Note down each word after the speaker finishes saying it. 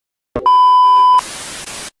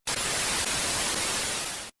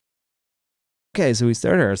Okay, so we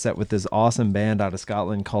started our set with this awesome band out of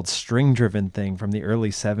Scotland called String Driven Thing from the early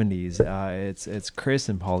 70s. It's Chris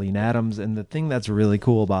and Pauline Adams, and the thing that's really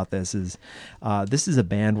cool about this is a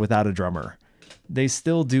band without a drummer. They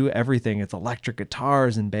still do everything. It's electric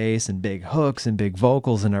guitars and bass and big hooks and big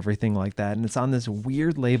vocals and everything like that. And it's on this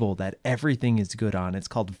weird label that everything is good on. It's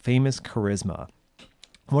called Famous Charisma.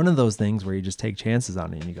 One of those things where you just take chances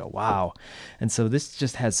on it and you go, wow. And so this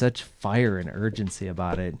just has such fire and urgency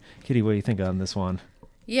about it. Kitty, what do you think on this one?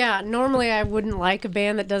 Yeah, normally I wouldn't like a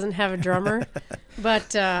band that doesn't have a drummer,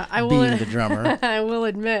 but I will. Being the drummer, I will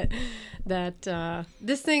admit that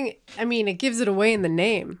this thing, I mean, it gives it away in the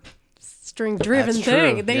name. String-driven That's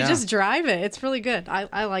thing. true, They yeah. just drive it. It's really good.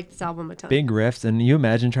 I like this album a ton. Big riffs, and you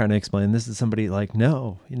imagine trying to explain this to somebody like,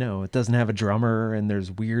 no, it doesn't have a drummer, and there's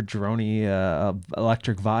weird drony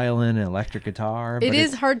electric violin and electric guitar. It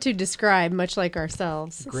is hard to describe, much like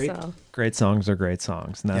ourselves. Great songs are great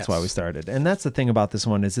songs, and that's why we started. And that's the thing about this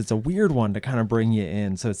one is it's a weird one to kind of bring you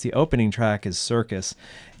in. So it's the opening track is Circus,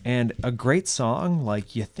 and a great song,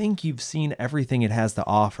 like you think you've seen everything it has to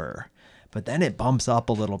offer. But then it bumps up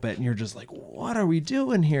a little bit, and you're just like, what are we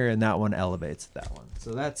doing here? And that one elevates that one.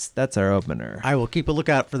 So that's our opener. I will keep a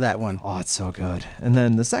lookout for that one. Oh, it's so good. And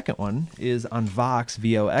then the second one is on Vox,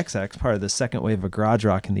 VOXX, part of the second wave of garage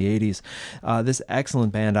rock in the 80s. This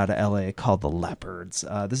excellent band out of LA called the Leopards.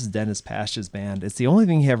 This is Dennis Pash's band. It's the only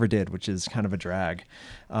thing he ever did, which is kind of a drag.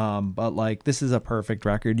 But like, this is a perfect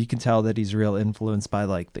record. You can tell that he's real influenced by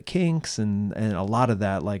like the Kinks and a lot of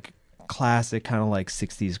that, like, classic kind of like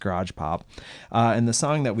 60s garage pop. And the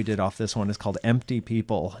song that we did off this one is called Empty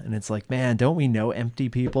People. And it's like, man, don't we know empty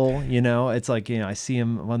people? It's like, I see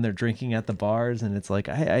them when they're drinking at the bars, and it's like,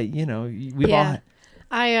 we've all...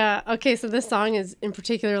 Okay, so this song is in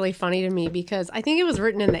particularly funny to me because I think it was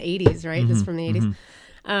written in the 80s, right? This is from the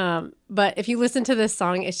 80s. But if you listen to this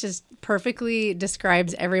song, it just perfectly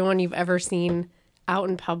describes everyone you've ever seen out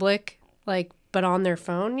in public, like, but on their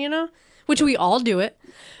phone, which we all do it.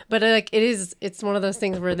 But it's one of those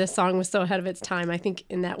things where this song was so ahead of its time, I think,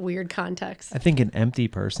 in that weird context. I think an empty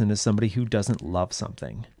person is somebody who doesn't love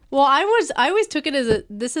something. Well, I always took it as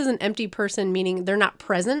this is an empty person, meaning they're not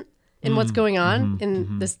present in what's going on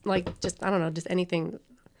in this, like, just, I don't know, just anything.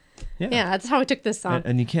 Yeah, that's how I took this song.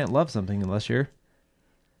 And you can't love something unless you're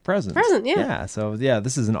present. Yeah. Yeah, so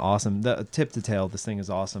this is an awesome, the tip to tail, this thing is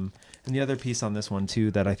awesome. And the other piece on this one,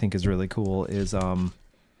 too, that I think is really cool is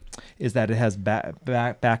that it has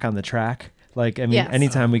back on the track. Like, I mean,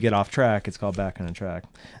 anytime we get off track, it's called Back on the Track.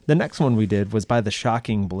 The next one we did was by the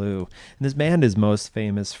Shocking Blue. And this band is most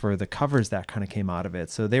famous for the covers that kind of came out of it.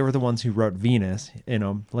 So they were the ones who wrote Venus,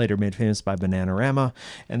 later made famous by Bananarama.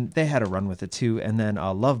 And they had a run with it too. And then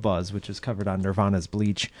Love Buzz, which is covered on Nirvana's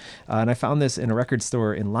Bleach. And I found this in a record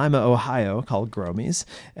store in Lima, Ohio called Gromies.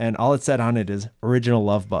 And all it said on it is Original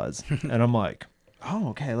Love Buzz. And I'm like, oh,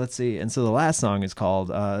 okay, let's see. And so the last song is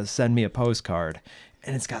called Send Me a Postcard.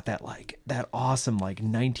 And it's got that awesome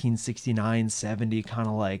 1969, 70 kind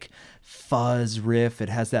of like fuzz riff. It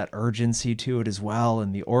has that urgency to it as well.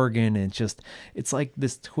 And the organ, and it's like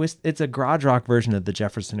this twist. It's a garage rock version of the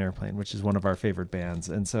Jefferson Airplane, which is one of our favorite bands.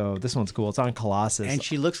 And so this one's cool. It's on Colossus. And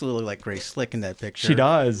she looks a little like Grace Slick in that picture. She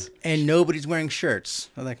does. And nobody's wearing shirts.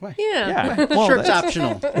 I'm like, why? Yeah. Well, shirt's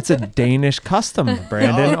optional. It's a Danish custom,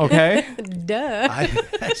 Brandon, okay? Duh.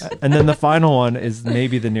 And then the final one is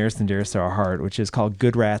maybe the nearest and dearest to our heart, which is called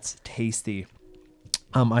Good Rats Tasty.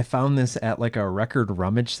 I found this at like a record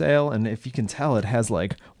rummage sale, and if you can tell, it has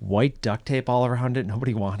like white duct tape all around it.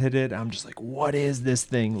 Nobody wanted it. I'm just like, what is this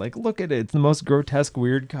thing? Like, look at it. It's the most grotesque,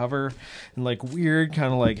 weird cover, and like weird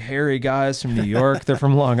kind of like hairy guys from New York. They're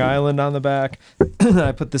from Long Island on the back.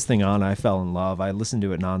 I put this thing on. I fell in love. I listened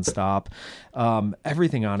to it nonstop.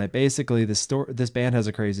 Everything on it. Basically, this band has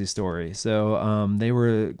a crazy story. So they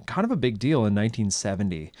were kind of a big deal in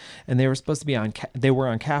 1970, and they were supposed to be on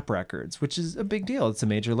Cap Records, which is a big deal. It's a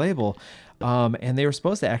major label. And they were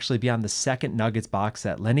supposed to actually be on the second Nuggets box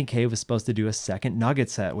set. Lenny Kaye was supposed to do a second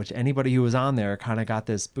Nuggets set, which anybody who was on there kind of got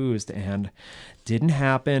this boost, and didn't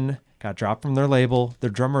happen. Got dropped from their label. Their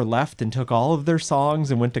drummer left and took all of their songs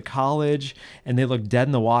and went to college, and they looked dead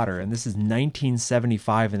in the water. And this is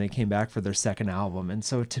 1975, and they came back for their second album. And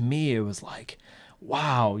so to me, it was like,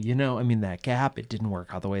 wow, that gap, it didn't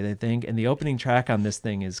work out the way they think. And the opening track on this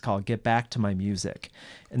thing is called Get Back to My Music.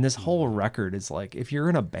 And this whole record is like, if you're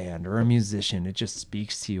in a band or a musician, it just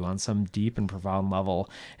speaks to you on some deep and profound level.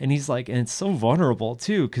 And he's like, and it's so vulnerable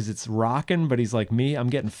too, because it's rocking, but he's like, me, I'm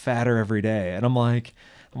getting fatter every day. And I'm like,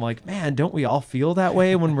 I'm like, man, don't we all feel that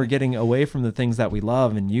way when we're getting away from the things that we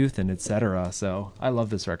love in youth and etc. So I love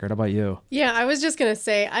this record. How about you? Yeah, I was just going to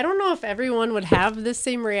say, I don't know if everyone would have the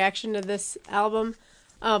same reaction to this album,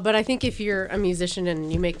 but I think if you're a musician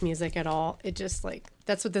and you make music at all, it just like,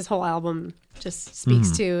 that's what this whole album just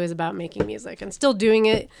speaks to, is about making music and still doing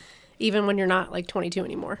it even when you're not like 22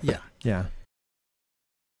 anymore. Yeah. Yeah.